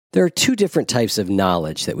There are two different types of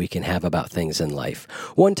knowledge that we can have about things in life.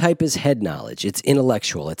 One type is head knowledge. It's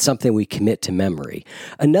intellectual. It's something we commit to memory.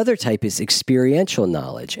 Another type is experiential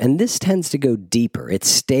knowledge, and this tends to go deeper. It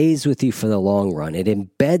stays with you for the long run. It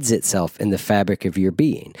embeds itself in the fabric of your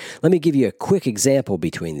being. Let me give you a quick example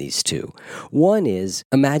between these two. One is,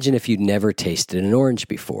 imagine if you'd never tasted an orange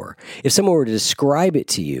before. If someone were to describe it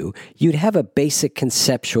to you, you'd have a basic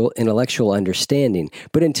conceptual, intellectual understanding,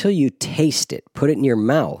 but until you taste it, put it in your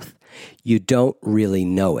mouth, you don't really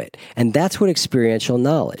know it. And that's what experiential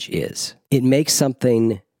knowledge is. It makes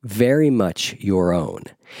something very much your own.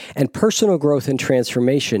 And personal growth and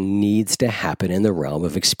transformation needs to happen in the realm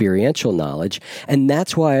of experiential knowledge, and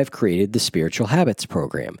that's why I've created the Spiritual Habits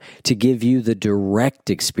Program, to give you the direct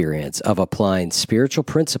experience of applying spiritual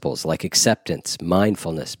principles like acceptance,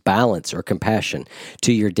 mindfulness, balance, or compassion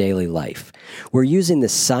to your daily life. We're using the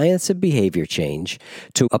science of behavior change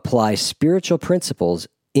to apply spiritual principles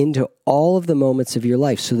into all of the moments of your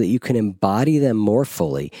life so that you can embody them more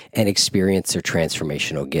fully and experience their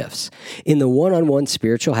transformational gifts. In the one-on-one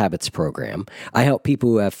Spiritual Habits Program, I help people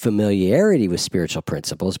who have familiarity with spiritual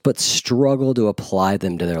principles but struggle to apply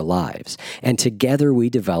them to their lives. And together we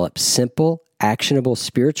develop simple, actionable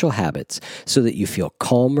spiritual habits so that you feel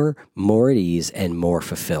calmer, more at ease, and more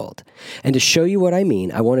fulfilled. And to show you what I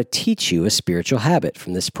mean, I want to teach you a spiritual habit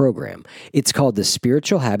from this program. It's called the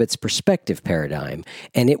Spiritual Habits Perspective Paradigm,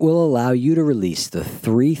 and it will allow you to release the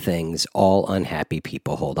 3 things all unhappy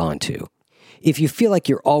people hold on to. If you feel like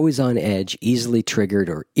you're always on edge, easily triggered,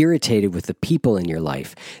 or irritated with the people in your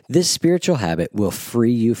life, this spiritual habit will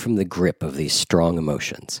free you from the grip of these strong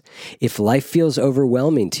emotions. If life feels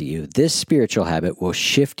overwhelming to you, this spiritual habit will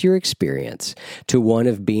shift your experience to one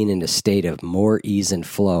of being in a state of more ease and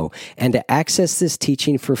flow. And to access this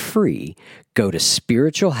teaching for free, go to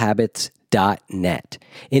spiritualhabits.net.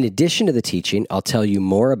 In addition to the teaching, I'll tell you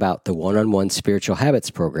more about the one-on-one Spiritual Habits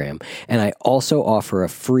Program, and I also offer a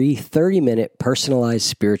free 30-minute personalized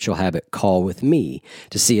spiritual habit call with me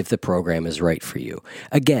to see if the program is right for you.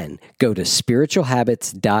 Again, go to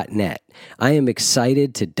spiritualhabits.net. I am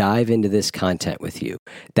excited to dive into this content with you.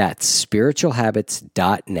 That's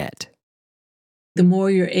spiritualhabits.net. The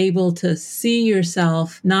more you're able to see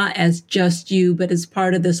yourself not as just you, but as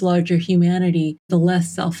part of this larger humanity, the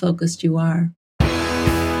less self-focused you are.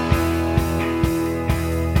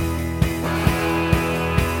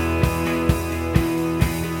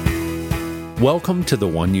 Welcome to The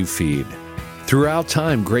One You Feed. Throughout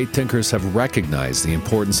time, great thinkers have recognized the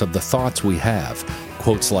importance of the thoughts we have.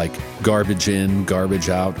 Quotes like garbage in, garbage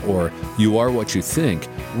out, or you are what you think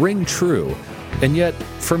ring true. And yet,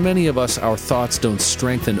 for many of us, our thoughts don't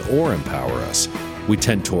strengthen or empower us. We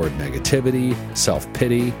tend toward negativity,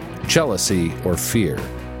 self-pity, jealousy, or fear.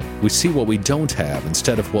 We see what we don't have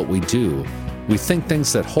instead of what we do. We think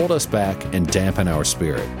things that hold us back and dampen our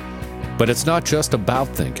spirit. But it's not just about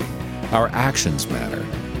thinking. Our actions matter.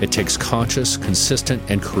 It takes conscious, consistent,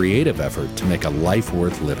 and creative effort to make a life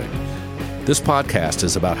worth living. This podcast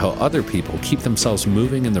is about how other people keep themselves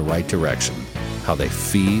moving in the right direction, how they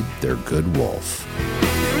feed their good wolf.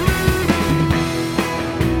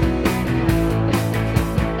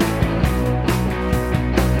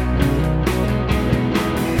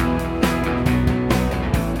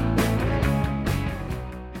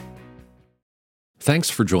 Thanks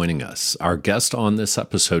for joining us. Our guest on this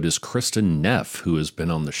episode is Kristin Neff, who has been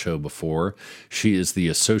on the show before. She is the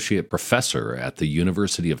Associate Professor at the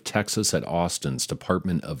University of Texas at Austin's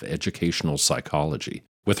Department of Educational Psychology.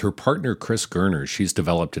 With her partner, Chris Gerner, she's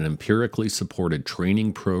developed an empirically supported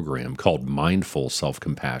training program called Mindful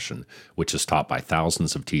Self-Compassion, which is taught by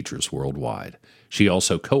thousands of teachers worldwide. She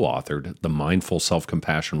also co-authored the Mindful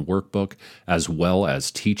Self-Compassion Workbook, as well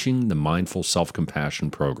as Teaching the Mindful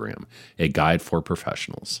Self-Compassion Program, a guide for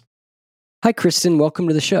professionals. Hi, Kristin. Welcome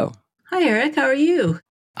to the show. Hi, Eric. How are you?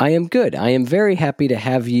 I am good. I am very happy to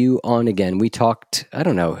have you on again. We talked, I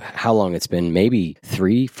don't know how long it's been, maybe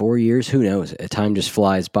 3-4 years, who knows? Time just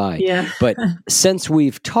flies by. Yeah. But since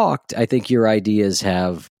we've talked, I think your ideas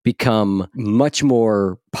have become much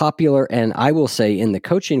more popular. And I will say in the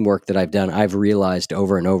coaching work that I've done, I've realized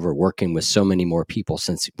over and over, working with so many more people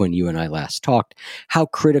since when you and I last talked, how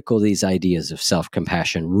critical these ideas of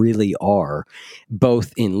self-compassion really are,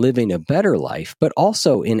 both in living a better life, but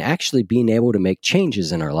also in actually being able to make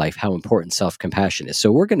changes in our life, how important self-compassion is.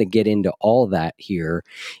 So we're going to get into all that here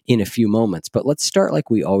in a few moments, but let's start like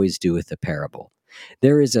we always do with the parable.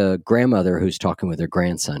 There is a grandmother who's talking with her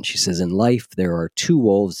grandson. She says, in life, there are 2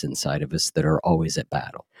 wolves inside of us that are always at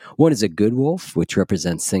battle. One is a good wolf, which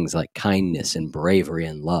represents things like kindness and bravery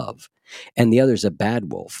and love. And the other is a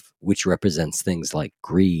bad wolf, which represents things like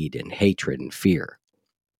greed and hatred and fear.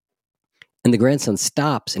 And the grandson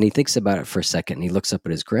stops and he thinks about it for a second and he looks up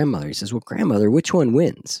at his grandmother. He says, well, grandmother, which one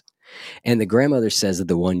wins? And the grandmother says,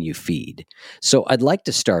 the one you feed. So I'd like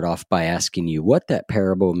to start off by asking you what that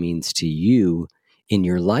parable means to you in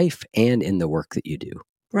your life and in the work that you do.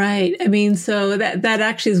 Right. I mean, so that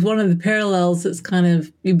actually is one of the parallels that's kind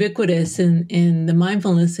of ubiquitous in the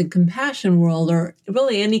mindfulness and compassion world, or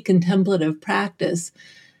really any contemplative practice,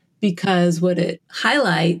 because what it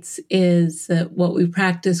highlights is that what we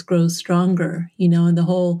practice grows stronger, and the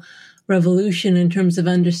whole revolution in terms of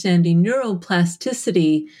understanding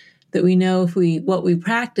neuroplasticity, that we know if what we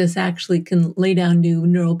practice actually can lay down new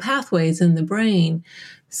neural pathways in the brain.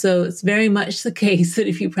 So it's very much the case that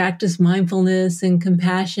if you practice mindfulness and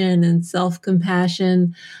compassion and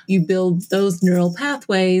self-compassion, you build those neural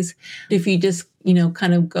pathways. If you just,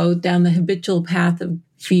 kind of go down the habitual path of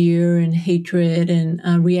fear and hatred and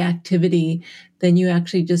reactivity, then you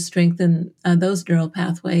actually just strengthen those neural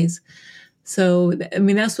pathways. So, I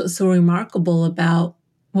mean, that's what's so remarkable about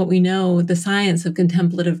what we know, the science of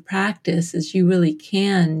contemplative practice, is you really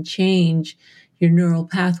can change your neural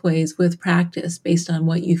pathways with practice based on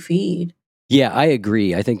what you feed. Yeah, I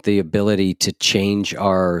agree. I think the ability to change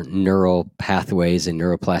our neural pathways and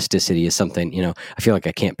neuroplasticity is something, I feel like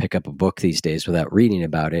I can't pick up a book these days without reading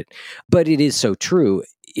about it. But it is so true.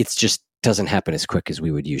 It's just doesn't happen as quick as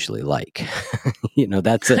we would usually like.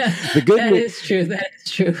 That's the good news. That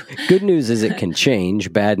is true. Good news is it can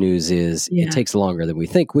change. Bad news is it takes longer than we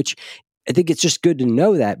think, which I think it's just good to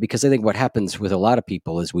know that, because I think what happens with a lot of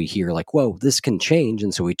people is we hear like, whoa, this can change.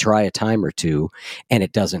 And so we try a time or two and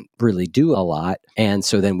it doesn't really do a lot. And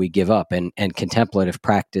so then we give up. And contemplative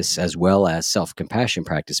practice as well as self-compassion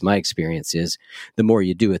practice, my experience is the more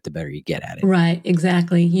you do it, the better you get at it. Right,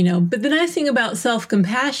 exactly. But the nice thing about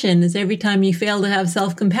self-compassion is every time you fail to have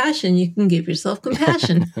self-compassion, you can give yourself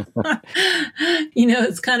compassion.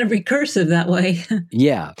 It's kind of recursive that way.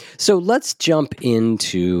 Yeah. So let's jump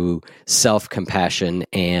into self-compassion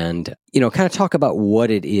and, kind of talk about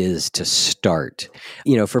what it is to start.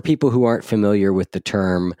 For people who aren't familiar with the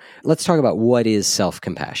term, let's talk about what is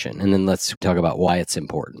self-compassion, and then let's talk about why it's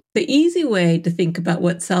important. The easy way to think about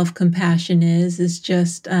what self-compassion is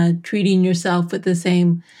just treating yourself with the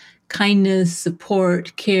same kindness,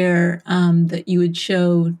 support, care that you would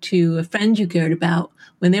show to a friend you cared about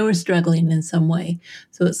when they were struggling in some way.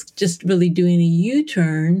 So it's just really doing a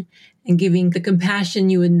U-turn and giving the compassion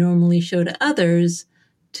you would normally show to others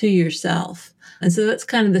to yourself. And so that's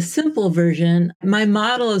kind of the simple version. My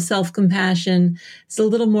model of self-compassion is a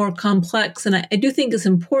little more complex, and I do think it's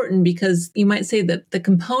important because you might say that the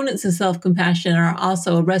components of self-compassion are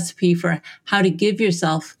also a recipe for how to give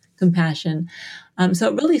yourself compassion. So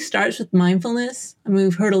it really starts with mindfulness. I mean,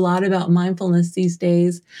 we've heard a lot about mindfulness these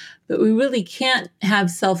days, but we really can't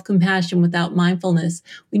have self-compassion without mindfulness.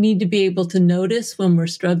 We need to be able to notice when we're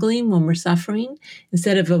struggling, when we're suffering,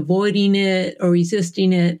 instead of avoiding it or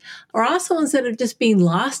resisting it, or also instead of just being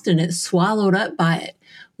lost in it, swallowed up by it.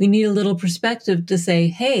 We need a little perspective to say,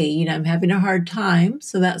 hey, I'm having a hard time.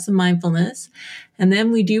 So that's a mindfulness. And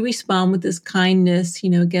then we do respond with this kindness,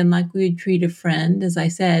 again, like we would treat a friend, as I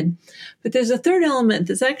said. But there's a third element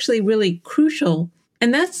that's actually really crucial,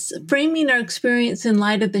 and that's framing our experience in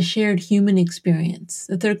light of the shared human experience.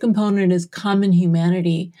 The third component is common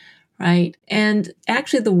humanity, right? And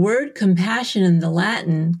actually the word compassion in the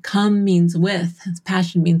Latin, cum means with,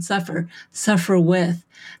 passion means suffer with.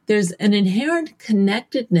 There's an inherent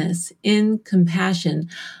connectedness in compassion,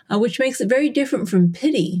 which makes it very different from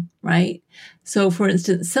pity, right? So for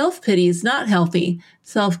instance, self-pity is not healthy.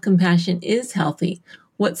 Self-compassion is healthy.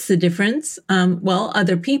 What's the difference?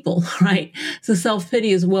 Other people, right? So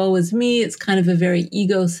self-pity is woe is me. It's kind of a very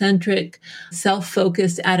egocentric,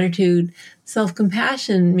 self-focused attitude.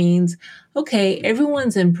 Self-compassion means, okay,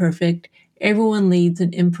 everyone's imperfect. Everyone leads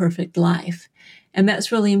an imperfect life. And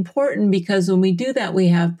that's really important because when we do that, we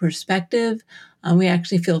have perspective. We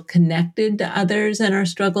actually feel connected to others and our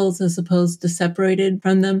struggles as opposed to separated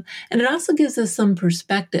from them. And it also gives us some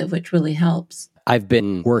perspective, which really helps. I've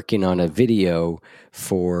been working on a video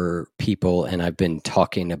for people, and I've been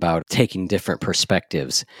talking about taking different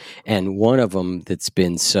perspectives. And one of them that's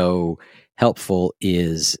been so helpful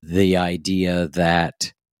is the idea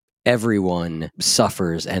that everyone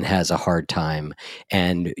suffers and has a hard time,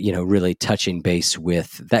 and, really touching base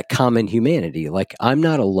with that common humanity. Like, I'm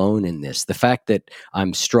not alone in this. The fact that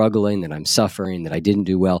I'm struggling, that I'm suffering, that I didn't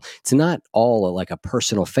do well, it's not all like a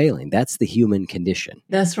personal failing. That's the human condition.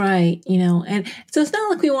 That's right. And so it's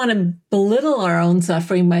not like we want to belittle our own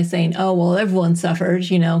suffering by saying, oh, well, everyone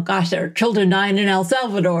suffers, gosh, there are children dying in El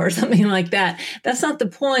Salvador or something like that. That's not the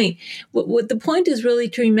point. What the point is really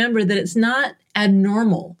to remember that it's not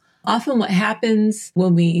abnormal Often what happens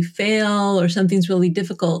when we fail or something's really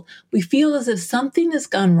difficult, we feel as if something has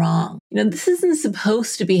gone wrong. This isn't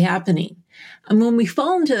supposed to be happening. And when we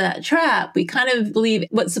fall into that trap, we kind of believe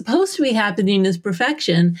what's supposed to be happening is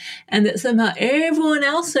perfection, and that somehow everyone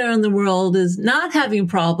else there in the world is not having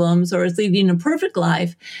problems or is leading a perfect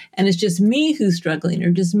life, and it's just me who's struggling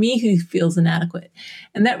or just me who feels inadequate.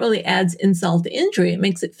 And that really adds insult to injury. It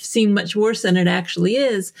makes it seem much worse than it actually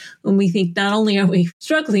is when we think not only are we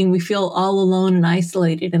struggling, we feel all alone and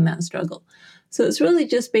isolated in that struggle. So it's really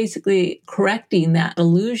just basically correcting that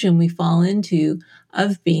illusion we fall into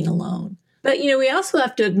of being alone. But, we also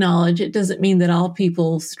have to acknowledge it doesn't mean that all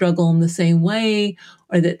people struggle in the same way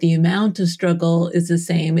or that the amount of struggle is the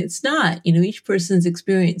same. It's not. Each person's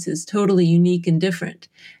experience is totally unique and different.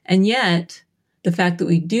 And yet, the fact that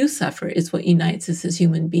we do suffer is what unites us as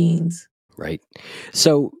human beings. Right.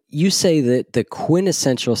 So you say that the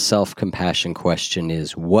quintessential self-compassion question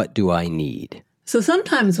is, what do I need? So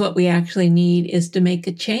sometimes what we actually need is to make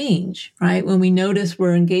a change, right? When we notice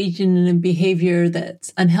we're engaging in a behavior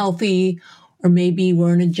that's unhealthy, or maybe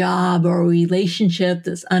we're in a job or a relationship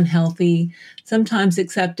that's unhealthy, sometimes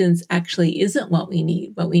acceptance actually isn't what we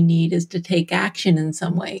need. What we need is to take action in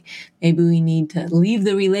some way. Maybe we need to leave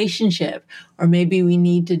the relationship, or maybe we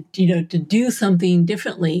need to, to do something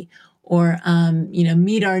differently, or,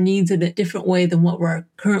 meet our needs in a different way than what we're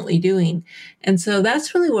currently doing. And so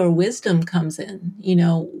that's really where wisdom comes in.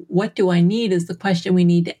 What do I need is the question we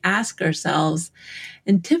need to ask ourselves.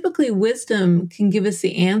 And typically wisdom can give us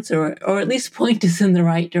the answer, or at least point us in the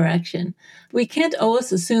right direction. We can't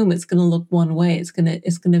always assume it's going to look one way. It's going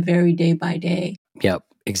to vary day by day. Yep.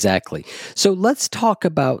 Exactly. So let's talk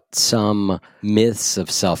about some myths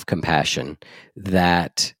of self-compassion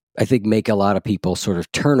that I think make a lot of people sort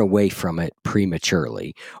of turn away from it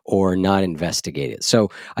prematurely or not investigate it. So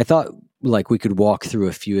I thought we could walk through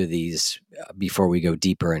a few of these before we go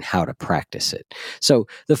deeper in how to practice it. So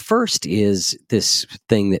the first is this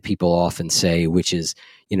thing that people often say, which is,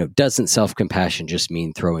 doesn't self-compassion just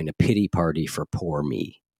mean throwing a pity party for poor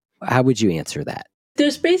me? How would you answer that?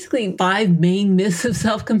 There's basically 5 main myths of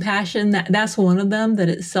self-compassion. That's one of them, that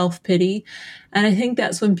it's self-pity. And I think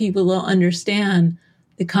that's when people don't understand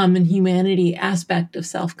the common humanity aspect of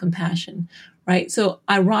self-compassion, right? So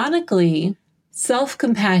ironically,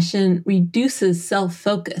 self-compassion reduces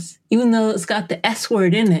self-focus. Even though it's got the S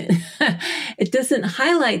word in it, it doesn't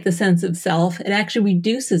highlight the sense of self. It actually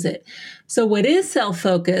reduces it. So what is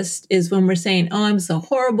self-focused is when we're saying, oh, I'm so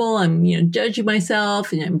horrible. I'm, judging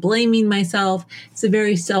myself and I'm blaming myself. It's a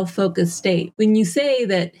very self-focused state. When you say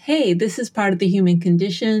that, hey, this is part of the human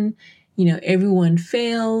condition, everyone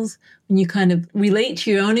fails. When you kind of relate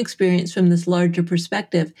to your own experience from this larger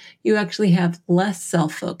perspective, you actually have less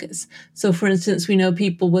self-focus. So for instance, we know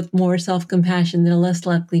people with more self-compassion, they're less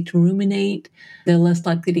likely to ruminate. They're less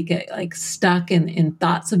likely to get stuck in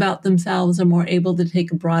thoughts about themselves, or more able to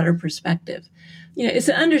take a broader perspective. It's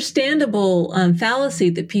an understandable fallacy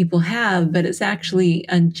that people have, but it's actually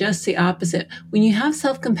just the opposite. When you have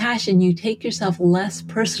self-compassion, you take yourself less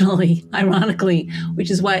personally, ironically,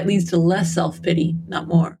 which is why it leads to less self-pity, not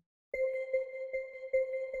more.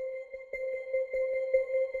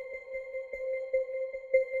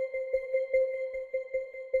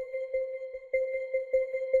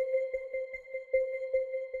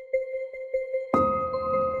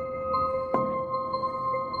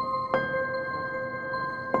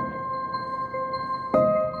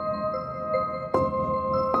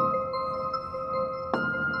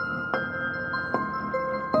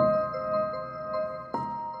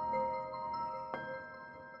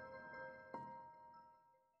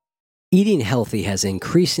 Eating healthy has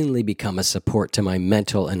increasingly become a support to my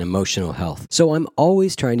mental and emotional health, so I'm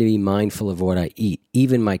always trying to be mindful of what I eat,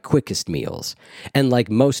 even my quickest meals. And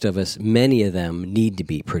like most of us, many of them need to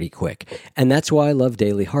be pretty quick. And that's why I love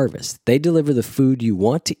Daily Harvest. They deliver the food you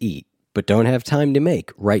want to eat, but don't have time to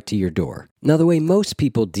make, right to your door. Now, the way most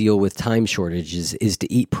people deal with time shortages is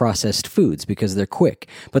to eat processed foods because they're quick.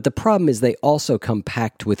 But the problem is they also come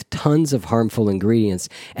packed with tons of harmful ingredients,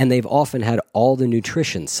 and they've often had all the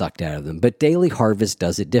nutrition sucked out of them. But Daily Harvest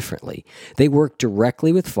does it differently. They work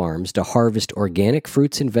directly with farms to harvest organic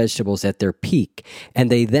fruits and vegetables at their peak, and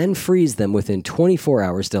they then freeze them within 24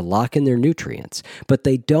 hours to lock in their nutrients. But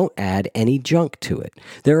they don't add any junk to it.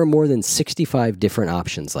 There are more than 65 different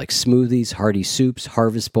options like smoothies, hearty soups,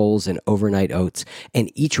 harvest bowls, and overnight overnight oats, and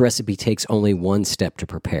each recipe takes only one step to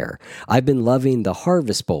prepare. I've been loving the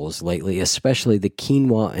harvest bowls lately, especially the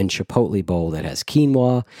quinoa and chipotle bowl that has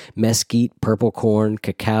quinoa, mesquite, purple corn,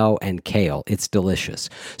 cacao, and kale. It's delicious.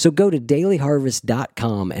 So go to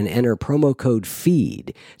dailyharvest.com and enter promo code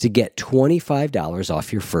FEED to get $25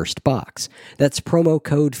 off your first box. That's promo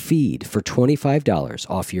code FEED for $25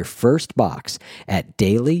 off your first box at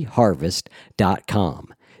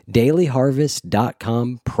dailyharvest.com.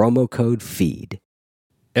 dailyharvest.com, promo code FEED.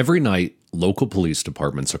 Every night, local police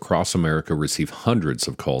departments across America receive hundreds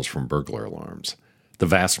of calls from burglar alarms. The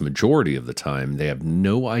vast majority of the time, they have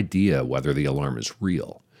no idea whether the alarm is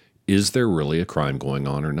real. Is there really a crime going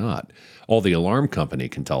on or not? All the alarm company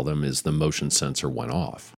can tell them is the motion sensor went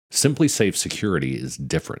off. SimpliSafe Security is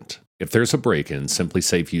different. If there's a break-in,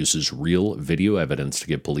 SimpliSafe uses real video evidence to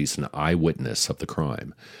give police an eyewitness of the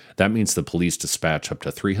crime. That means the police dispatch up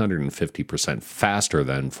to 350% faster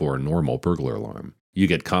than for a normal burglar alarm. You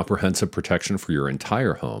get comprehensive protection for your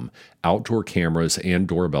entire home. Outdoor cameras and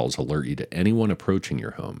doorbells alert you to anyone approaching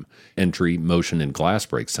your home. Entry, motion, and glass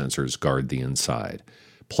break sensors guard the inside.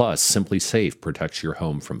 Plus, SimpliSafe protects your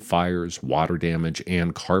home from fires, water damage,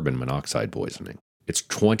 and carbon monoxide poisoning. It's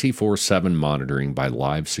 24/7 monitoring by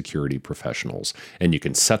live security professionals, and you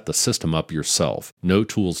can set the system up yourself. No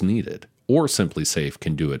tools needed. Or SimpliSafe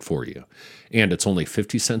can do it for you. And it's only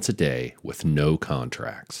 50 cents a day with no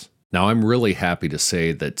contracts. Now, I'm really happy to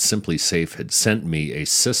say that SimpliSafe had sent me a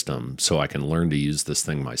system so I can learn to use this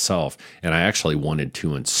thing myself, and I actually wanted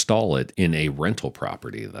to install it in a rental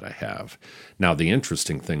property that I have. Now, the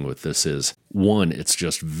interesting thing with this is, one, it's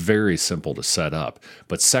just very simple to set up,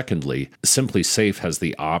 but secondly, SimpliSafe has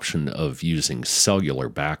the option of using cellular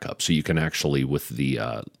backup, so you can actually, with the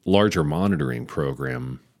larger monitoring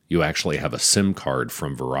program, you actually have a SIM card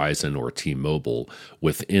from Verizon or T-Mobile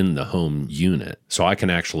within the home unit. So I can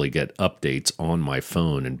actually get updates on my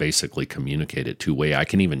phone and basically communicate it two-way. I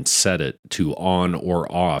can even set it to on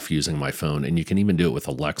or off using my phone, and you can even do it with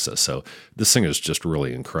Alexa. So this thing is just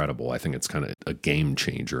really incredible. I think it's kind of a game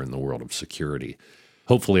changer in the world of security.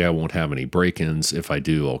 Hopefully I won't have any break-ins. If I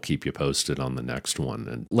do, I'll keep you posted on the next one.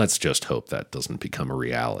 And let's just hope that doesn't become a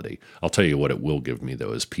reality. I'll tell you what it will give me,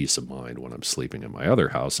 though, is peace of mind when I'm sleeping in my other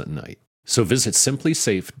house at night. So visit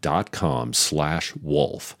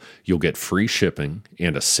simplisafe.com/wolf. You'll get free shipping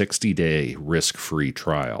and a 60-day risk-free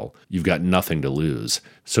trial. You've got nothing to lose.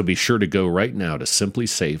 So be sure to go right now to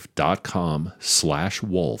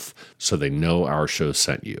simplisafe.com/wolf so they know our show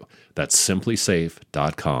sent you. That's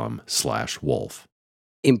simplisafe.com/wolf.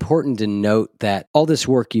 Important to note that all this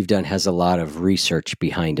work you've done has a lot of research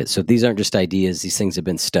behind it. So these aren't just ideas. These things have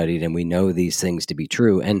been studied, and we know these things to be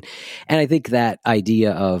true. And I think that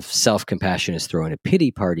idea of self-compassion is throwing a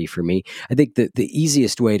pity party for me. I think that the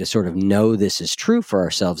easiest way to sort of know this is true for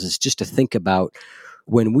ourselves is just to think about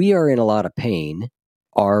when we are in a lot of pain,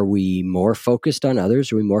 are we more focused on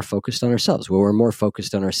others, or are we more focused on ourselves? Well, we're more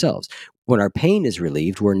focused on ourselves. When our pain is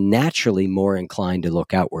relieved, we're naturally more inclined to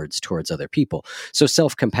look outwards towards other people. So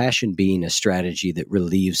self-compassion being a strategy that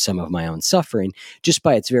relieves some of my own suffering, just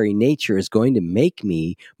by its very nature, is going to make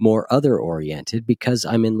me more other-oriented because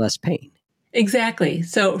I'm in less pain. Exactly.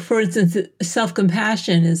 So, for instance,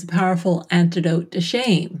 self-compassion is a powerful antidote to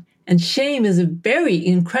shame. And shame is a very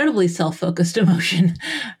incredibly self-focused emotion,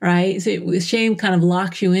 right? So shame kind of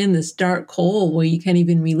locks you in this dark hole where you can't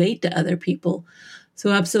even relate to other people.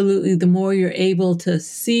 So absolutely, the more you're able to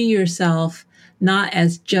see yourself not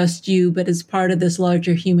as just you, but as part of this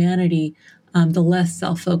larger humanity, the less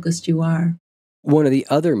self-focused you are. One of the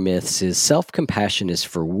other myths is self-compassion is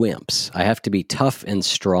for wimps. I have to be tough and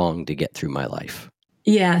strong to get through my life.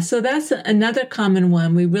 Yeah, so that's another common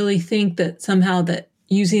one. We really think that somehow that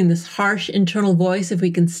using this harsh internal voice, if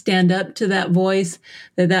we can stand up to that voice,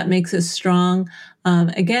 that makes us strong.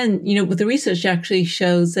 Again, what the research actually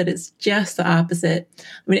shows that it's just the opposite.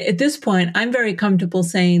 I mean, at this point, I'm very comfortable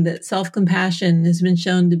saying that self-compassion has been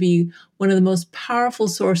shown to be one of the most powerful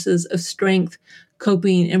sources of strength,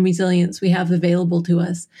 coping, and resilience we have available to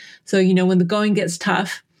us. So, when the going gets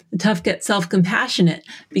tough, the tough get self-compassionate,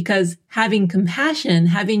 because having compassion,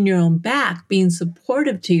 having your own back, being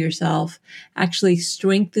supportive to yourself actually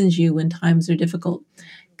strengthens you when times are difficult.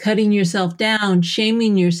 Cutting yourself down,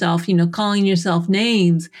 shaming yourself, calling yourself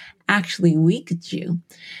names actually weakens you.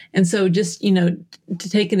 And so just, to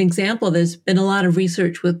take an example, there's been a lot of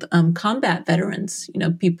research with combat veterans,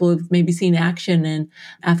 people who've maybe seen action in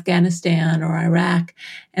Afghanistan or Iraq,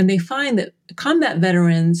 and they find that combat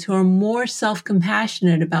veterans who are more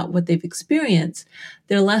self-compassionate about what they've experienced,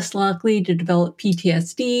 they're less likely to develop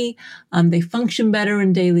PTSD. They function better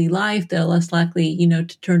in daily life. They're less likely, to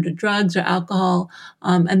turn to drugs or alcohol,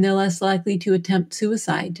 and they're less likely to attempt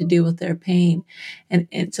suicide to deal with their pain.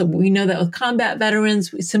 And so we know that with combat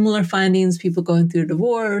veterans, similar findings, people going through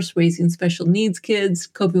divorce, raising special needs kids,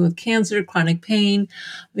 coping with cancer, chronic pain.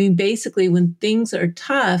 I mean, basically, when things are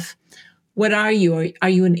tough, what are you? Are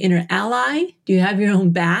you an inner ally? Do you have your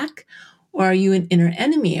own back? Or are you an inner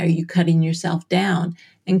enemy? Are you cutting yourself down?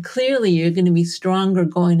 And clearly, you're going to be stronger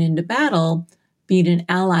going into battle, being an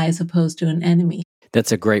ally as opposed to an enemy.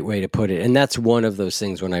 That's a great way to put it. And that's one of those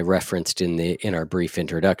things when I referenced in our brief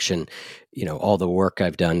introduction, all the work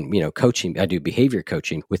I've done, coaching, I do behavior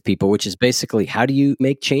coaching with people, which is basically how do you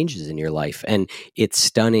make changes in your life? And it's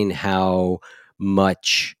stunning how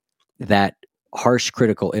much that harsh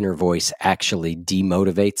critical inner voice actually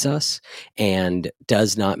demotivates us and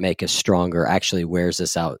does not make us stronger, actually wears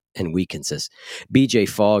us out and weakens us. BJ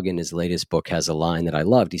Fogg in his latest book has a line that I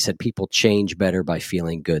loved. He said, people change better by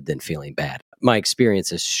feeling good than feeling bad. My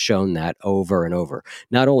experience has shown that over and over.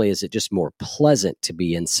 Not only is it just more pleasant to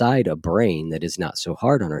be inside a brain that is not so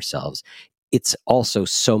hard on ourselves, it's also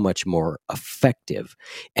so much more effective.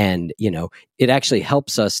 And, it actually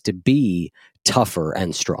helps us to be tougher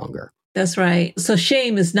and stronger. That's right. So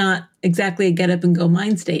shame is not exactly a get up and go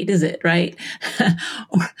mind state, is it? Right?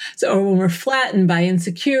 or when we're flattened by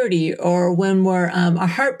insecurity, or when our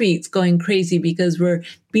heartbeat's going crazy because we're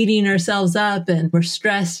beating ourselves up and we're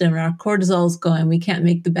stressed and our cortisol's going, we can't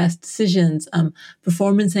make the best decisions.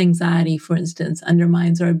 Performance anxiety, for instance,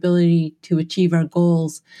 undermines our ability to achieve our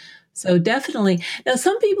goals. So definitely. Now,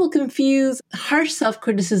 some people confuse harsh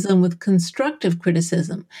self-criticism with constructive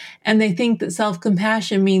criticism, and they think that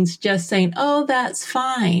self-compassion means just saying, oh, that's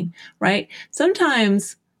fine, right?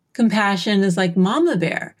 Sometimes compassion is like mama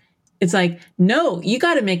bear. It's like, no, you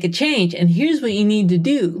got to make a change, and here's what you need to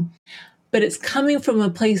do. But it's coming from a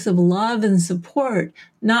place of love and support,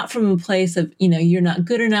 not from a place of, you're not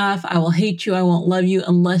good enough, I will hate you, I won't love you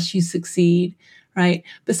unless you succeed. Right?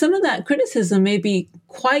 But some of that criticism may be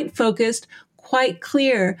quite focused, quite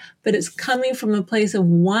clear, but it's coming from a place of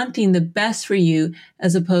wanting the best for you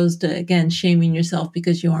as opposed to, again, shaming yourself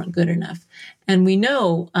because you aren't good enough. And we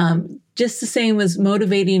know, just the same as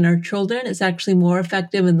motivating our children, it's actually more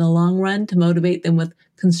effective in the long run to motivate them with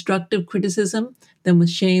constructive criticism than with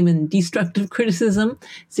shame and destructive criticism.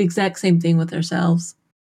 It's the exact same thing with ourselves.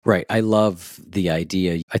 Right. I love the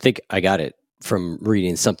idea. I think I got it from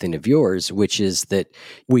reading something of yours, which is that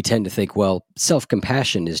we tend to think, well,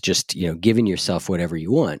 self-compassion is just, giving yourself whatever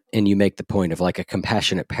you want. And you make the point of like a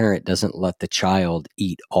compassionate parent doesn't let the child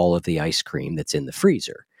eat all of the ice cream that's in the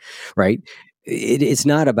freezer, right? It's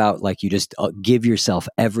not about like you just give yourself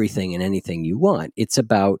everything and anything you want. It's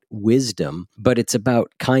about wisdom, but it's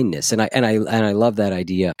about kindness. And I love that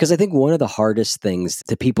idea because I think one of the hardest things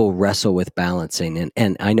that people wrestle with balancing,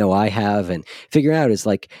 and I know I have, and figuring out is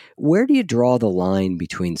like, where do you draw the line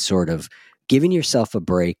between sort of giving yourself a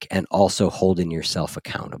break and also holding yourself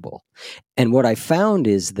accountable? And what I found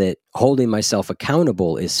is that holding myself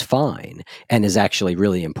accountable is fine and is actually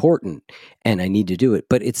really important, and I need to do it.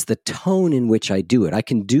 But it's the tone in which I do it. I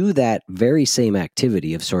can do that very same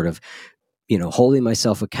activity of sort of, holding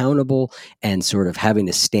myself accountable and sort of having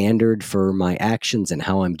a standard for my actions and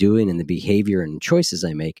how I'm doing and the behavior and choices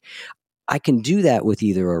I make. I can do that with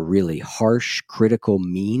either a really harsh, critical,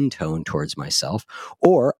 mean tone towards myself,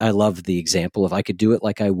 or I love the example of I could do it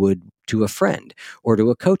like I would to a friend or to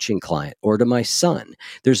a coaching client or to my son.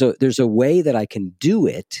 There's a way that I can do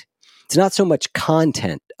it. It's not so much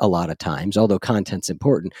content a lot of times, although content's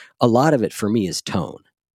important. A lot of it for me is tone.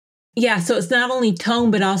 Yeah, so it's not only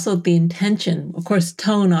tone, but also the intention. Of course,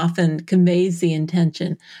 tone often conveys the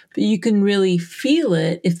intention, but you can really feel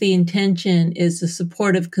it if the intention is a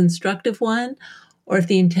supportive, constructive one, or if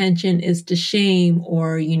the intention is to shame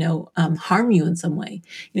or, harm you in some way.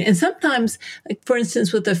 And sometimes, like for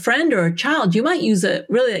instance, with a friend or a child, you might use a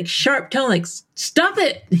really like sharp tone, like stop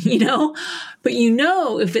it, but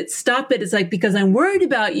if it's stop it, it's like, because I'm worried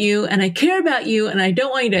about you and I care about you and I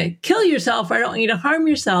don't want you to kill yourself, or I don't want you to harm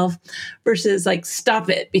yourself, versus like stop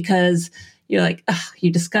it because you're like,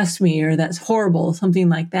 you disgust me, or that's horrible, something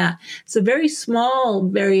like that. So very small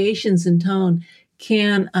variations in tone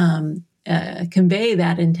can convey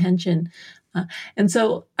that intention. And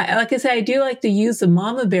so, like I say, I do like to use the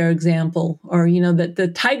mama bear example, or,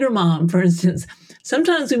 the tiger mom, for instance.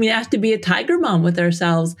 sometimes we may have to be a tiger mom with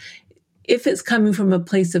ourselves if it's coming from a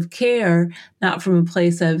place of care, not from a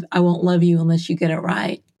place of, I won't love you unless you get it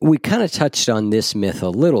right. We kind of touched on this myth a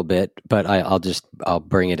little bit, but I'll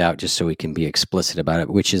bring it out just so we can be explicit about it,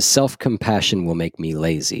 which is self-compassion will make me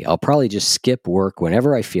lazy. I'll probably just skip work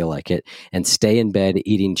whenever I feel like it and stay in bed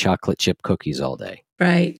eating chocolate chip cookies all day.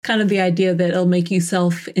 Right. Kind of the idea that it'll make you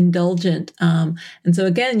self-indulgent. And so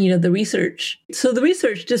again, the research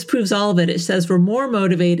disproves all of it. It says we're more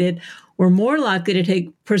motivated. We're more likely to take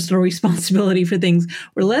personal responsibility for things.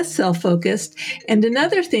 We're less self-focused. And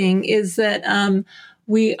another thing is that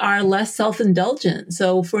we are less self-indulgent.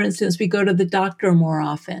 So for instance, we go to the doctor more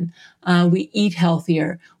often. We eat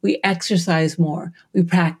healthier. We exercise more. We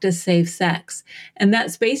practice safe sex. And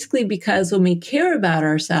that's basically because when we care about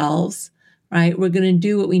ourselves, right, we're going to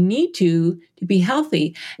do what we need to be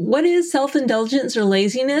healthy. What is self-indulgence or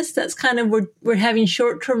laziness? That's kind of we're having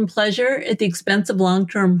short-term pleasure at the expense of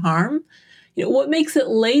long-term harm. What makes it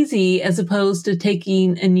lazy as opposed to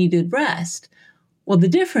taking a needed rest? Well, the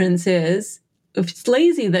difference is if it's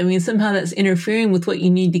lazy, that means somehow that's interfering with what you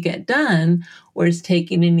need to get done, whereas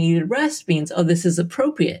taking a needed rest means, oh, this is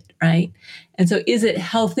appropriate, right? And so is it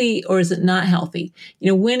healthy or is it not healthy?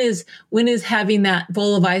 When is having that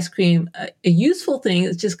bowl of ice cream a useful thing?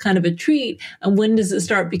 It's just kind of a treat. And when does it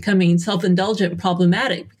start becoming self-indulgent and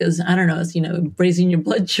problematic? Because, I don't know, it's, raising your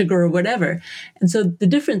blood sugar or whatever. And so the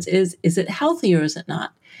difference is it healthy or is it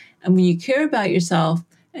not? And when you care about yourself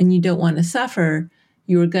and you don't want to suffer,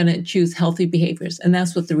 you are going to choose healthy behaviors. And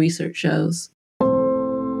that's what the research shows.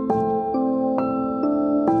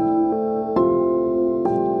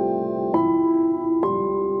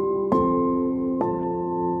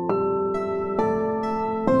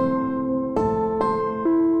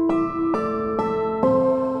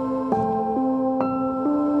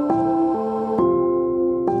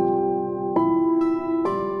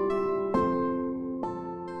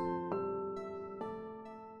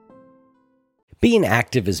 Being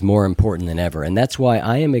active is more important than ever, and that's why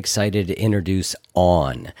I am excited to introduce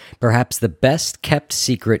On, perhaps the best kept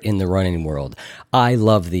secret in the running world. I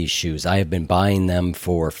love these shoes. I have been buying them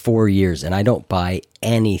for 4 years, and I don't buy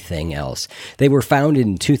anything else. They were founded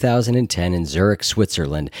in 2010 in Zurich,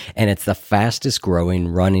 Switzerland, and it's the fastest growing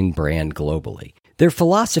running brand globally. Their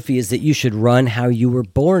philosophy is that you should run how you were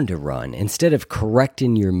born to run. Instead of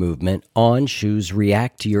correcting your movement, On shoes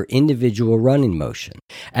react to your individual running motion.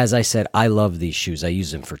 As I said, I love these shoes. I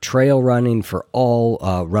use them for trail running, for all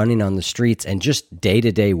running on the streets, and just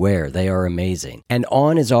day-to-day wear. They are amazing. And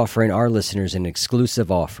On is offering our listeners an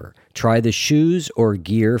exclusive offer. Try the shoes or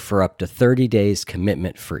gear for up to 30 days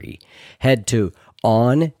commitment-free. Head to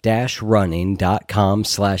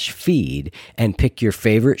on-running.com/feed and pick your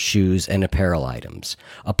favorite shoes and apparel items.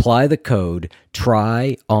 Apply the code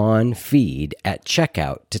TRYONFEED at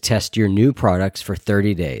checkout to test your new products for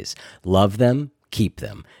 30 days. Love them, keep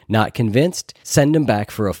them. Not convinced? Send them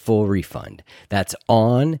back for a full refund. That's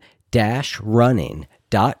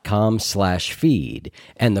on-running.com/feed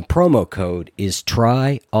and the promo code is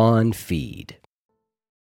TRYONFEED.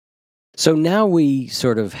 So now we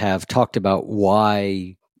sort of have talked about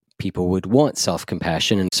why people would want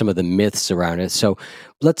self-compassion and some of the myths around it. So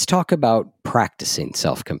let's talk about practicing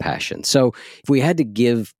self-compassion. So if we had to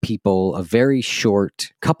give people a very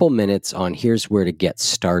short couple minutes on here's where to get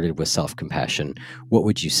started with self-compassion, what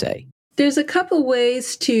would you say? There's a couple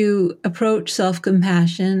ways to approach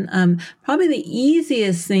self-compassion. Probably the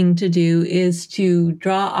easiest thing to do is to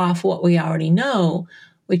draw off what we already know,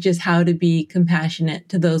 which is how to be compassionate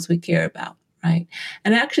to those we care about, right?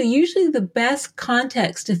 And actually, usually the best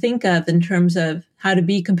context to think of in terms of how to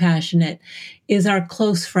be compassionate is our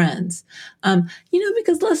close friends.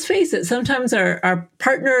 Because let's face it, sometimes our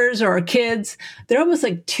partners or our kids, they're almost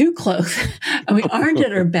like too close and we aren't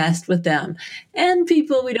at our best with them. And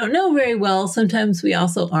people we don't know very well, sometimes we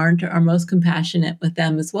also aren't our most compassionate with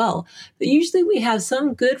them as well. But usually we have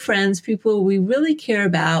some good friends, people we really care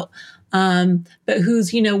about, but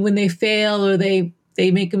who's, when they fail or they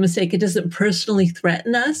make a mistake, it doesn't personally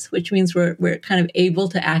threaten us, which means we're kind of able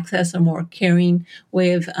to access a more caring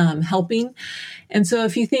way of helping. And so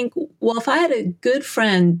if you think, well, if I had a good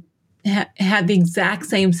friend had the exact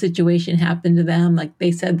same situation happen to them, like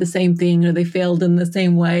they said the same thing or they failed in the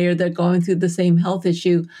same way or they're going through the same health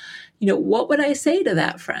issue, what would I say to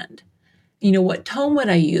that friend? What tone would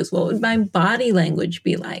I use? What would my body language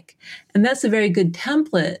be like? And that's a very good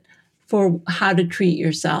template for how to treat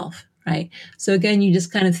yourself, right? So again, you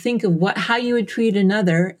just kind of think of how you would treat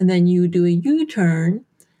another, and then you do a U-turn,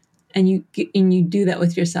 and you do that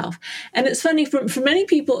with yourself. And it's funny for many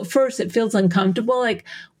people at first, it feels uncomfortable. Like,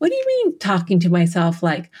 what do you mean talking to myself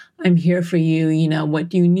like, I'm here for you, what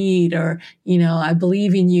do you need? Or, I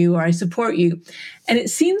believe in you, or I support you. And it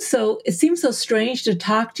seems so strange to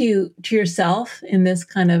talk to yourself in this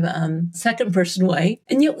kind of second person way.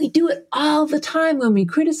 And yet we do it all the time when we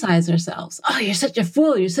criticize ourselves. Oh, you're such a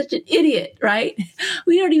fool. You're such an idiot, right?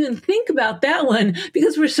 We don't even think about that one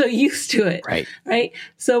because we're so used to it. Right.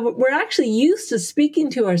 So we're actually used to speaking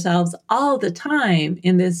to ourselves all the time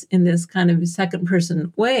in this kind of second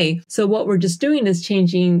person way. So what we're just doing is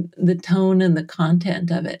changing the tone and the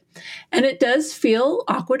content of it. And it does feel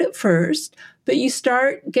awkward at first, but you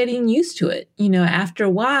start getting used to it. After a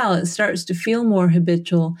while, it starts to feel more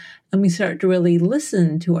habitual and we start to really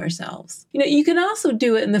listen to ourselves. You can also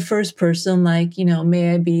do it in the first person, like,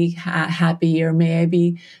 may I be happy, or may I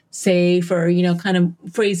be safe, or, kind of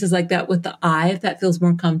phrases like that with the I, if that feels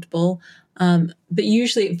more comfortable. But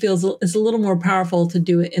usually it's a little more powerful to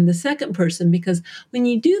do it in the second person, because when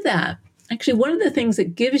you do that, actually, one of the things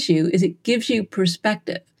it gives you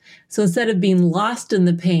perspective. So instead of being lost in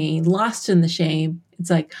the pain, lost in the shame, it's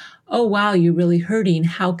like, oh, wow, you're really hurting.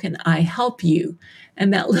 How can I help you?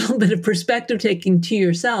 And that little bit of perspective taking to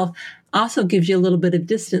yourself also gives you a little bit of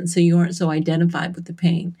distance so you aren't so identified with the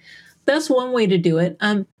pain. That's one way to do it.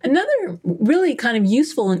 Another really kind of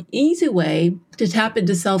useful and easy way to tap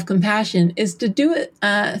into self-compassion is to do it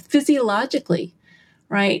physiologically.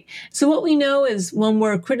 Right. So what we know is when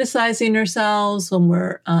we're criticizing ourselves, when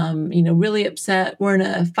we're, really upset, we're in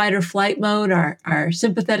a fight or flight mode. Our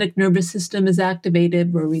sympathetic nervous system is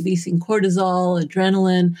activated. We're releasing cortisol,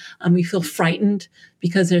 adrenaline. We feel frightened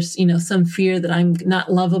because there's, some fear that I'm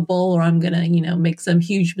not lovable, or I'm going to, make some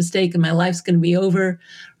huge mistake and my life's going to be over.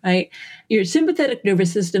 Right. Your sympathetic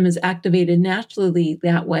nervous system is activated naturally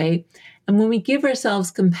that way. And when we give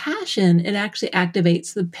ourselves compassion, it actually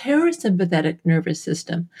activates the parasympathetic nervous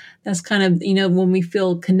system. That's kind of, when we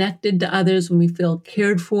feel connected to others, when we feel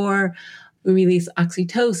cared for, we release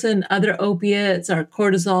oxytocin, other opiates, our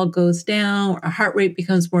cortisol goes down, our heart rate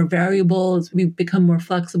becomes more variable as we become more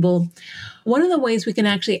flexible. One of the ways we can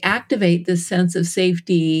actually activate this sense of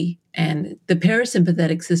safety and the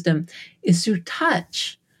parasympathetic system is through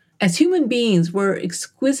touch. As human beings, we're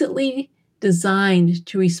exquisitely designed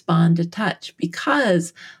to respond to touch,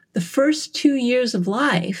 because the first 2 years of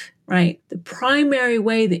life, right, the primary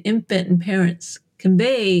way the infant and parents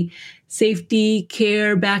convey safety,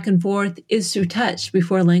 care, back and forth is through touch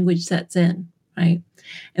before language sets in, right?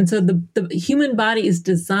 And so the human body is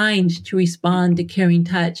designed to respond to caring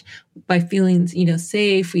touch by feeling,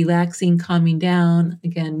 safe, relaxing, calming down,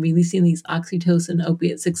 again, releasing these oxytocin,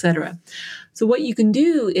 opiates, etc. So what you can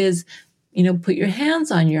do is, put your hands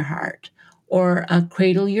on your heart, or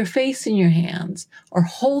cradle your face in your hands, or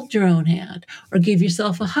hold your own hand, or give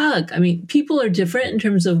yourself a hug. I mean, people are different in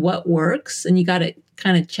terms of what works, and you got to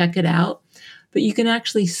kind of check it out. But you can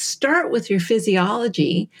actually start with your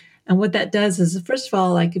physiology. And what that does is, first of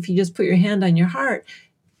all, like if you just put your hand on your heart,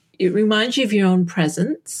 it reminds you of your own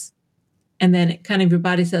presence. And then it kind of, your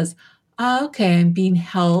body says, oh, okay, I'm being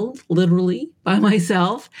held literally by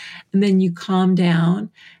myself. And then you calm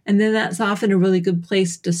down. And then that's often a really good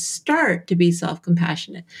place to start to be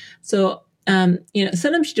self-compassionate. So,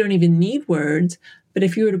 sometimes you don't even need words, but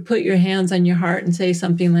if you were to put your hands on your heart and say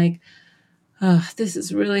something like, oh, this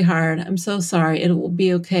is really hard. I'm so sorry. It will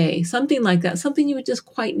be okay. Something like that. Something you would just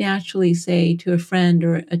quite naturally say to a friend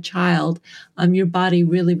or a child. Your body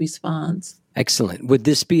really responds. Excellent. Would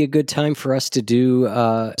this be a good time for us to do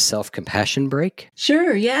a self-compassion break?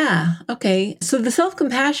 Sure, yeah. Okay. So the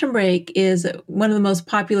self-compassion break is one of the most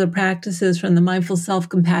popular practices from the Mindful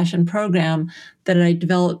Self-Compassion program that I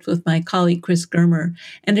developed with my colleague, Chris Germer.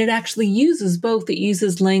 And it actually uses both. It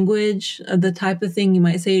uses language, the type of thing you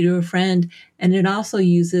might say to a friend, and it also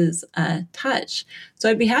uses touch. So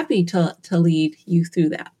I'd be happy to lead you through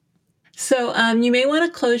that. So you may want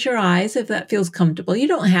to close your eyes if that feels comfortable. You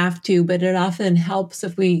don't have to, but it often helps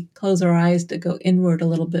if we close our eyes to go inward a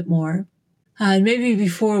little bit more. Maybe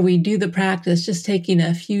before we do the practice, just taking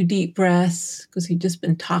a few deep breaths, because we've just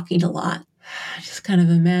been talking a lot. Just kind of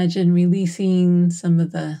imagine releasing some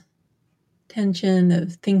of the tension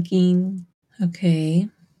of thinking. Okay.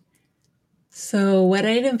 So what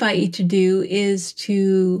I'd invite you to do is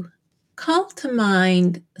to call to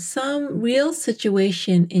mind some real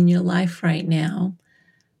situation in your life right now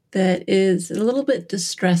that is a little bit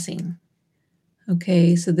distressing.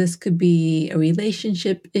 Okay, so this could be a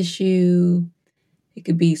relationship issue. It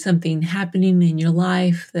could be something happening in your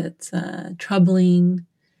life that's troubling.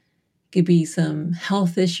 It could be some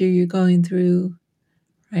health issue you're going through,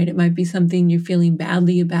 right? It might be something you're feeling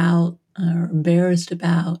badly about or embarrassed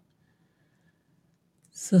about.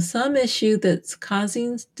 So some issue that's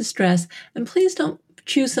causing distress, and please don't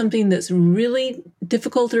choose something that's really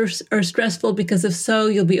difficult or stressful, because if so,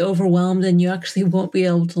 you'll be overwhelmed and you actually won't be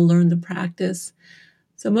able to learn the practice.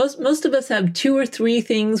 So most of us have 2 or 3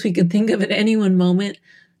 things we can think of at any one moment.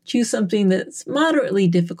 Choose something that's moderately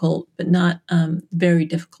difficult, but not very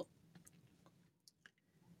difficult.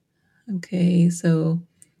 Okay, so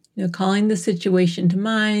calling the situation to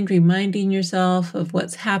mind, reminding yourself of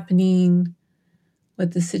what's happening,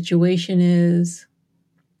 what the situation is,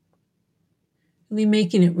 really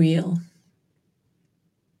making it real.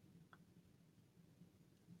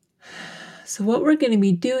 So what we're going to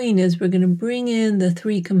be doing is we're going to bring in the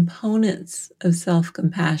 3 components of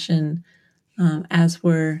self-compassion as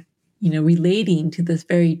we're, relating to this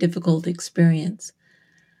very difficult experience.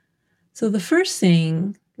 So the first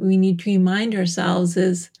thing we need to remind ourselves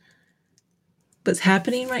is what's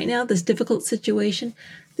happening right now, this difficult situation,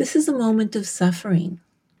 this is a moment of suffering,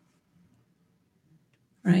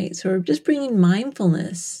 right? So we're just bringing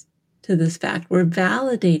mindfulness to this fact. We're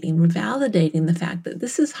validating the fact that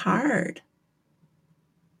this is hard.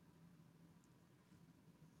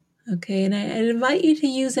 Okay, and I'd invite you to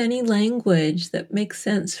use any language that makes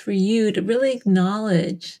sense for you to really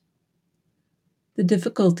acknowledge the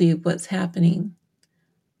difficulty of what's happening.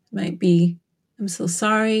 It might be, I'm so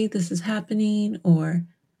sorry this is happening, or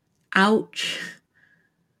ouch.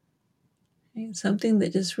 Okay, something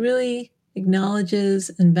that just really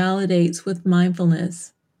acknowledges and validates with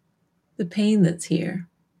mindfulness the pain that's here.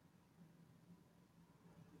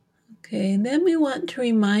 Okay, and then we want to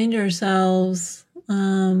remind ourselves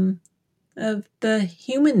of the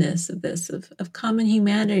humanness of this, of common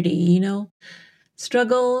humanity,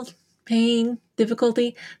 struggle, pain,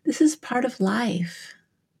 difficulty. This is part of life.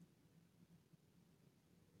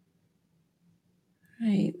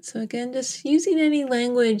 Right. So again, just using any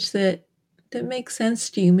language that makes sense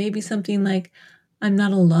to you. Maybe something like, I'm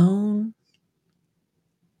not alone.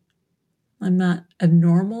 I'm not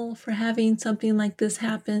abnormal for having something like this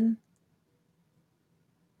happen.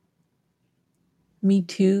 Me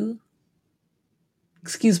too.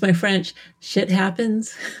 Excuse my French, shit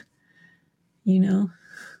happens, And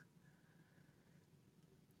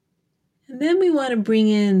then we want to bring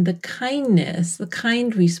in the kindness, the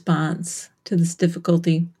kind response to this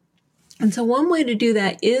difficulty. And so one way to do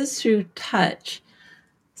that is through touch.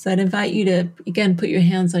 So I'd invite you to, again, put your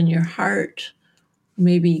hands on your heart,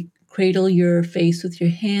 maybe cradle your face with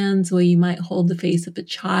your hands, the way you might hold the face of a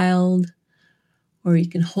child, or you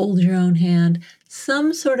can hold your own hand.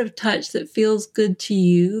 Some sort of touch that feels good to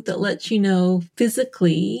you, that lets you know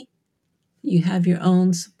physically you have your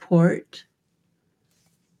own support.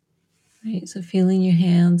 Right, so feeling your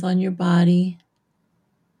hands on your body,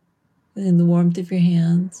 feeling the warmth of your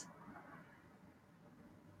hands.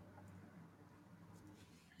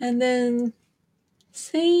 And then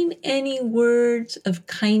saying any words of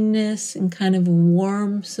kindness and kind of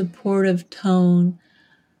warm, supportive tone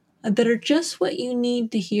that are just what you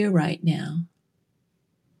need to hear right now.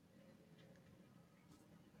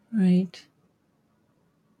 Right?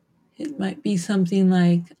 It might be something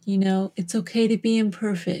like, it's okay to be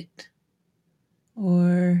imperfect,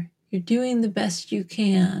 or you're doing the best you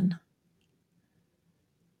can,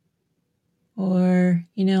 or,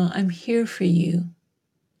 I'm here for you.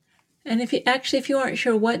 And if you aren't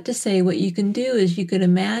sure what to say, what you can do is you could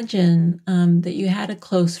imagine that you had a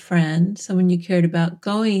close friend, someone you cared about,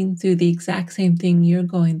 going through the exact same thing you're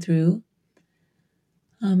going through.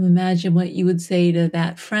 Imagine what you would say to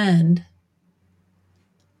that friend.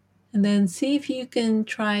 And then see if you can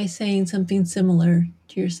try saying something similar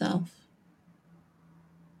to yourself.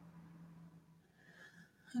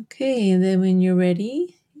 Okay, and then when you're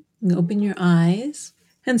ready, you can open your eyes.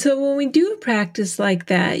 And so when we do a practice like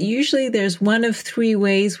that, usually there's one of 3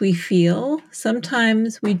 ways we feel.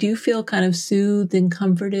 Sometimes we do feel kind of soothed and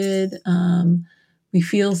comforted. We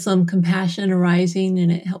feel some compassion arising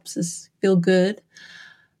and it helps us feel good.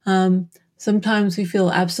 Sometimes we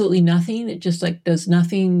feel absolutely nothing. It just does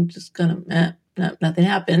nothing, just nothing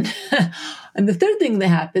happened. And the third thing that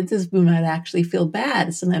happens is we might actually feel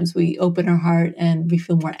bad. Sometimes we open our heart and we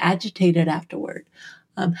feel more agitated afterward.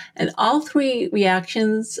 And all 3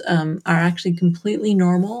 reactions are actually completely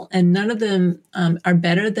normal, and none of them are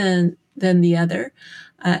better than the other.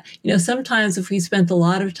 Sometimes if we spent a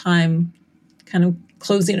lot of time kind of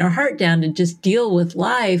closing our heart down to just deal with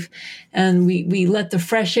life. And we let the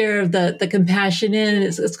fresh air of the compassion in.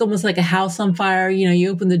 It's almost like a house on fire. You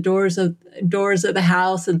open the doors of the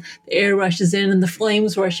house and the air rushes in and the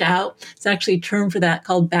flames rush out. It's actually a term for that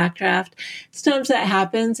called backdraft. Sometimes that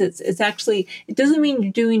happens. It's actually, it doesn't mean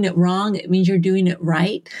you're doing it wrong. It means you're doing it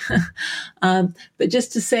right. But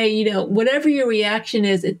just to say, whatever your reaction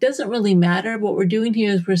is, it doesn't really matter. What we're doing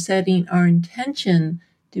here is we're setting our intention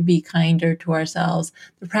to be kinder to ourselves.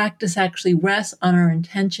 The practice actually rests on our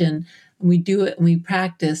intention, and we do it and we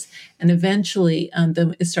practice, and eventually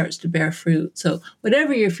then it starts to bear fruit. So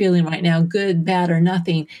whatever you're feeling right now, good, bad, or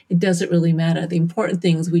nothing, it doesn't really matter. The important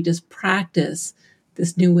thing is we just practice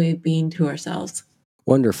this new way of being to ourselves.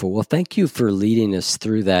 Wonderful. Well, thank you for leading us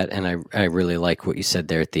through that. And I really like what you said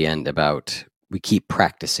there at the end about we keep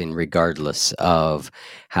practicing regardless of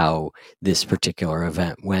how this particular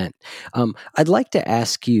event went. I'd like to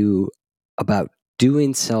ask you about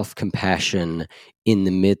doing self-compassion in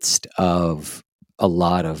the midst of a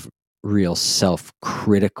lot of real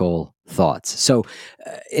self-critical thoughts. So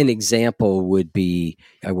an example would be,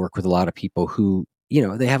 I work with a lot of people who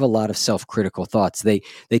they have a lot of self-critical thoughts. They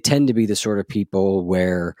tend to be the sort of people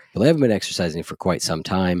where they haven't been exercising for quite some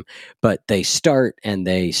time, but they start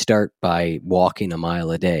by walking a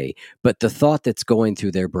mile a day. But the thought that's going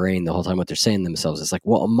through their brain the whole time, what they're saying to themselves is like,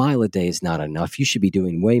 well, a mile a day is not enough. You should be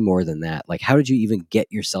doing way more than that. Like, how did you even get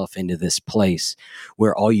yourself into this place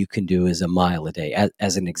where all you can do is a mile a day?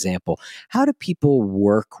 As an example, how do people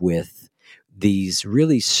work with these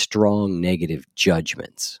really strong negative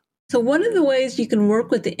judgments? So one of the ways you can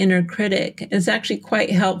work with the inner critic is actually quite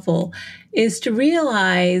helpful, is to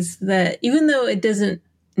realize that even though it doesn't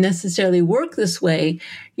necessarily work this way,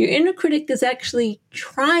 your inner critic is actually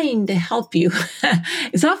trying to help you.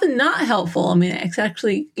 It's often not helpful. I mean, it's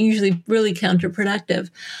actually usually really counterproductive.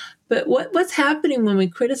 But what's happening when we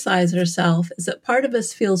criticize ourselves is that part of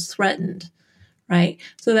us feels threatened. Right?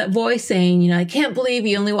 So that voice saying, I can't believe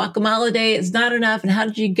you only walk a mile a day. It's not enough. And how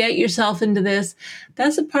did you get yourself into this?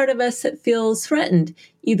 That's a part of us that feels threatened.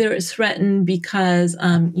 Either it's threatened because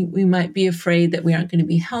we might be afraid that we aren't going to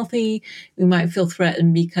be healthy. We might feel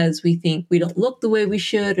threatened because we think we don't look the way we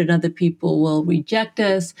should and other people will reject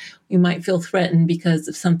us. We might feel threatened because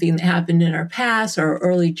of something that happened in our past or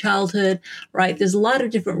early childhood, right? There's a lot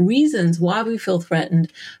of different reasons why we feel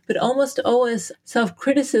threatened, but almost always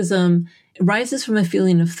self-criticism rises from a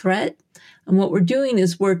feeling of threat. And what we're doing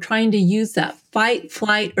is we're trying to use that fight,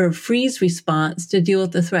 flight, or freeze response to deal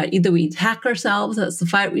with the threat. Either we attack ourselves, that's the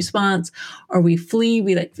fight response, or we flee,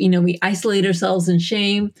 we isolate ourselves in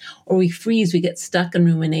shame, or we freeze, we get stuck in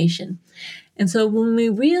rumination. And so when we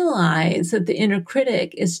realize that the inner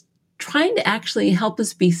critic is trying to actually help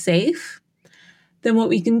us be safe, then what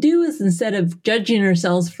we can do is, instead of judging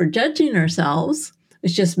ourselves for judging ourselves,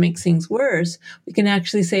 which just makes things worse, we can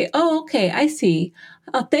actually say, oh, okay, I see.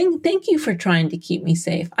 Oh, thank you for trying to keep me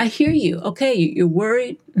safe. I hear you. Okay, you're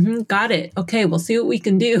worried. Got it. Okay, we'll see what we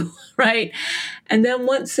can do, right? And then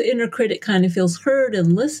once the inner critic kind of feels heard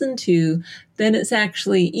and listened to, then it's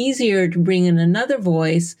actually easier to bring in another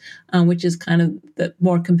voice, which is kind of the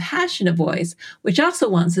more compassionate voice, which also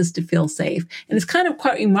wants us to feel safe. And it's kind of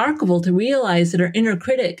quite remarkable to realize that our inner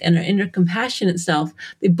critic and our inner compassionate self,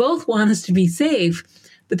 they both want us to be safe.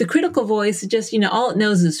 But the critical voice is just, all it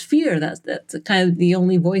knows is fear. That's kind of the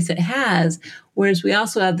only voice it has. Whereas we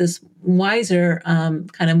also have this wiser,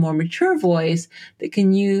 kind of more mature voice that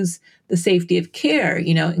can use the safety of care,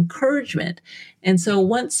 encouragement. And so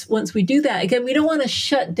once we do that, again, we don't want to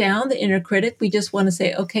shut down the inner critic. We just want to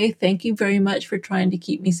say, okay, thank you very much for trying to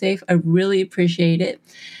keep me safe. I really appreciate it.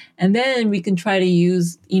 And then we can try to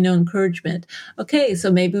use, encouragement. Okay,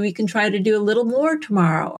 so maybe we can try to do a little more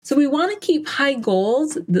tomorrow. So we want to keep high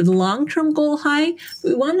goals, the long-term goal high, but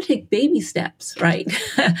we want to take baby steps, right?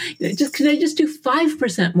 Can I just do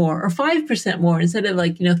 5% more or 5% more instead of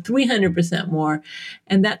 300% more?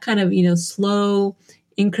 And that kind of, slow,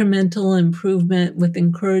 incremental improvement with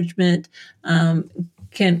encouragement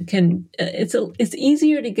it's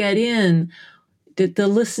easier to get in to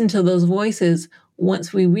listen to those voices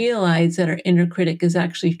once we realize that our inner critic is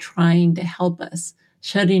actually trying to help us.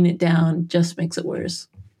 Shutting it down just makes it worse.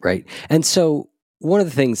 Right. And so one of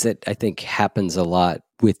the things that I think happens a lot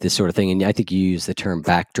with this sort of thing, and I think you use the term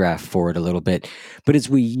backdraft for it a little bit, but as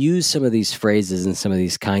we use some of these phrases and some of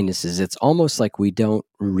these kindnesses, it's almost like we don't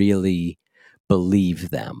really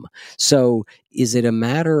believe them. So is it a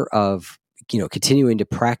matter of continuing to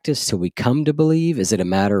practice till we come to believe? Is it a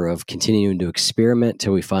matter of continuing to experiment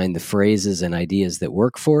till we find the phrases and ideas that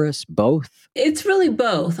work for us? Both? It's really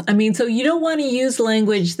both. So you don't want to use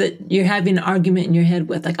language that you're having an argument in your head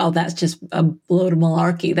with, like, oh, that's just a load of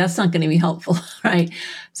malarkey. That's not going to be helpful, right?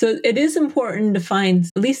 So it is important to find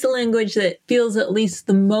at least a language that feels at least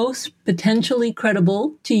the most potentially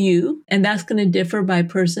credible to you. And that's going to differ by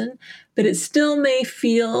person, but it still may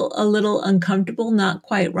feel a little uncomfortable, not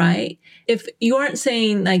quite right. If you aren't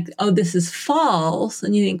saying like, oh, this is false,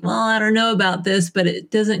 and you think, well, I don't know about this, but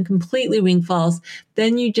it doesn't completely ring false,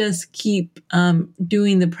 then you just keep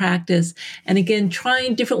doing the practice. And again,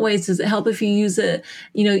 trying different ways. Does it help if you use an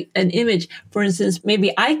image? For instance,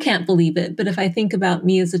 maybe I can't believe it, but if I think about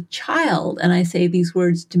me as a child and I say these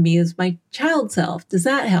words to me as my child self, does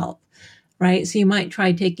that help? Right? So you might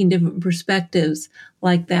try taking different perspectives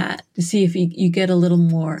like that to see if you get a little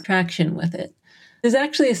more traction with it. There's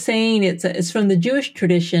actually a saying, it's from the Jewish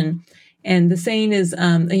tradition. And the saying is,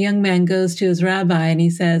 a young man goes to his rabbi and he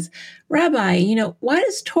says, Rabbi, why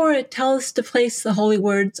does Torah tell us to place the holy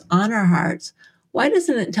words on our hearts? Why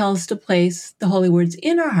doesn't it tell us to place the holy words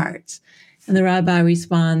in our hearts? And the rabbi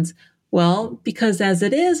responds, well, because as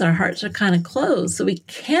it is, our hearts are kind of closed, so we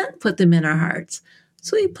can't put them in our hearts.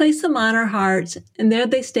 So we place them on our hearts, and there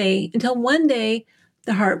they stay until one day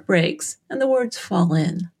the heart breaks and the words fall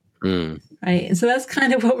in. Right. And so that's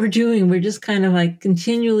kind of what we're doing. We're just kind of like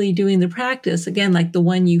continually doing the practice, again, like the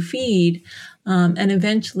one you feed, and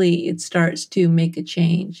eventually it starts to make a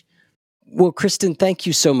change. Well, Kristin, thank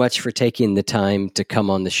you so much for taking the time to come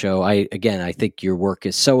on the show. I think your work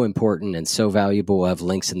is so important and so valuable. We'll have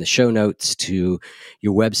links in the show notes to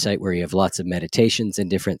your website where you have lots of meditations and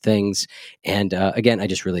different things. And again, I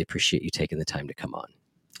just really appreciate you taking the time to come on.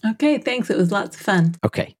 Okay, thanks. It was lots of fun.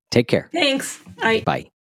 Okay, take care. Thanks. All right. Bye.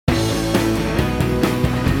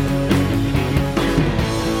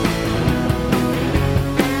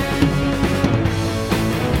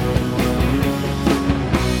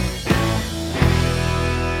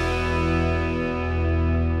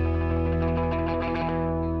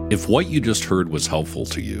 If what you just heard was helpful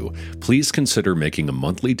to you, please consider making a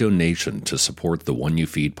monthly donation to support the One You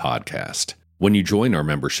Feed podcast. When you join our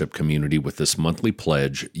membership community with this monthly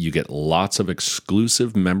pledge, you get lots of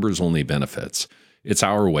exclusive members-only benefits. It's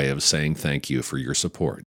our way of saying thank you for your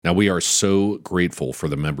support. Now, we are so grateful for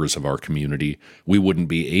the members of our community. We wouldn't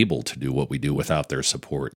be able to do what we do without their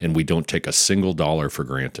support, and we don't take a single dollar for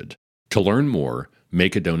granted. To learn more,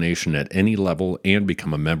 make a donation at any level, and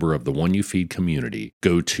become a member of the One You Feed community,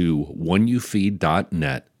 go to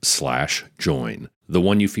oneyoufeed.net/join. The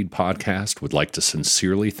One You Feed podcast would like to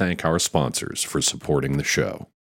sincerely thank our sponsors for supporting the show.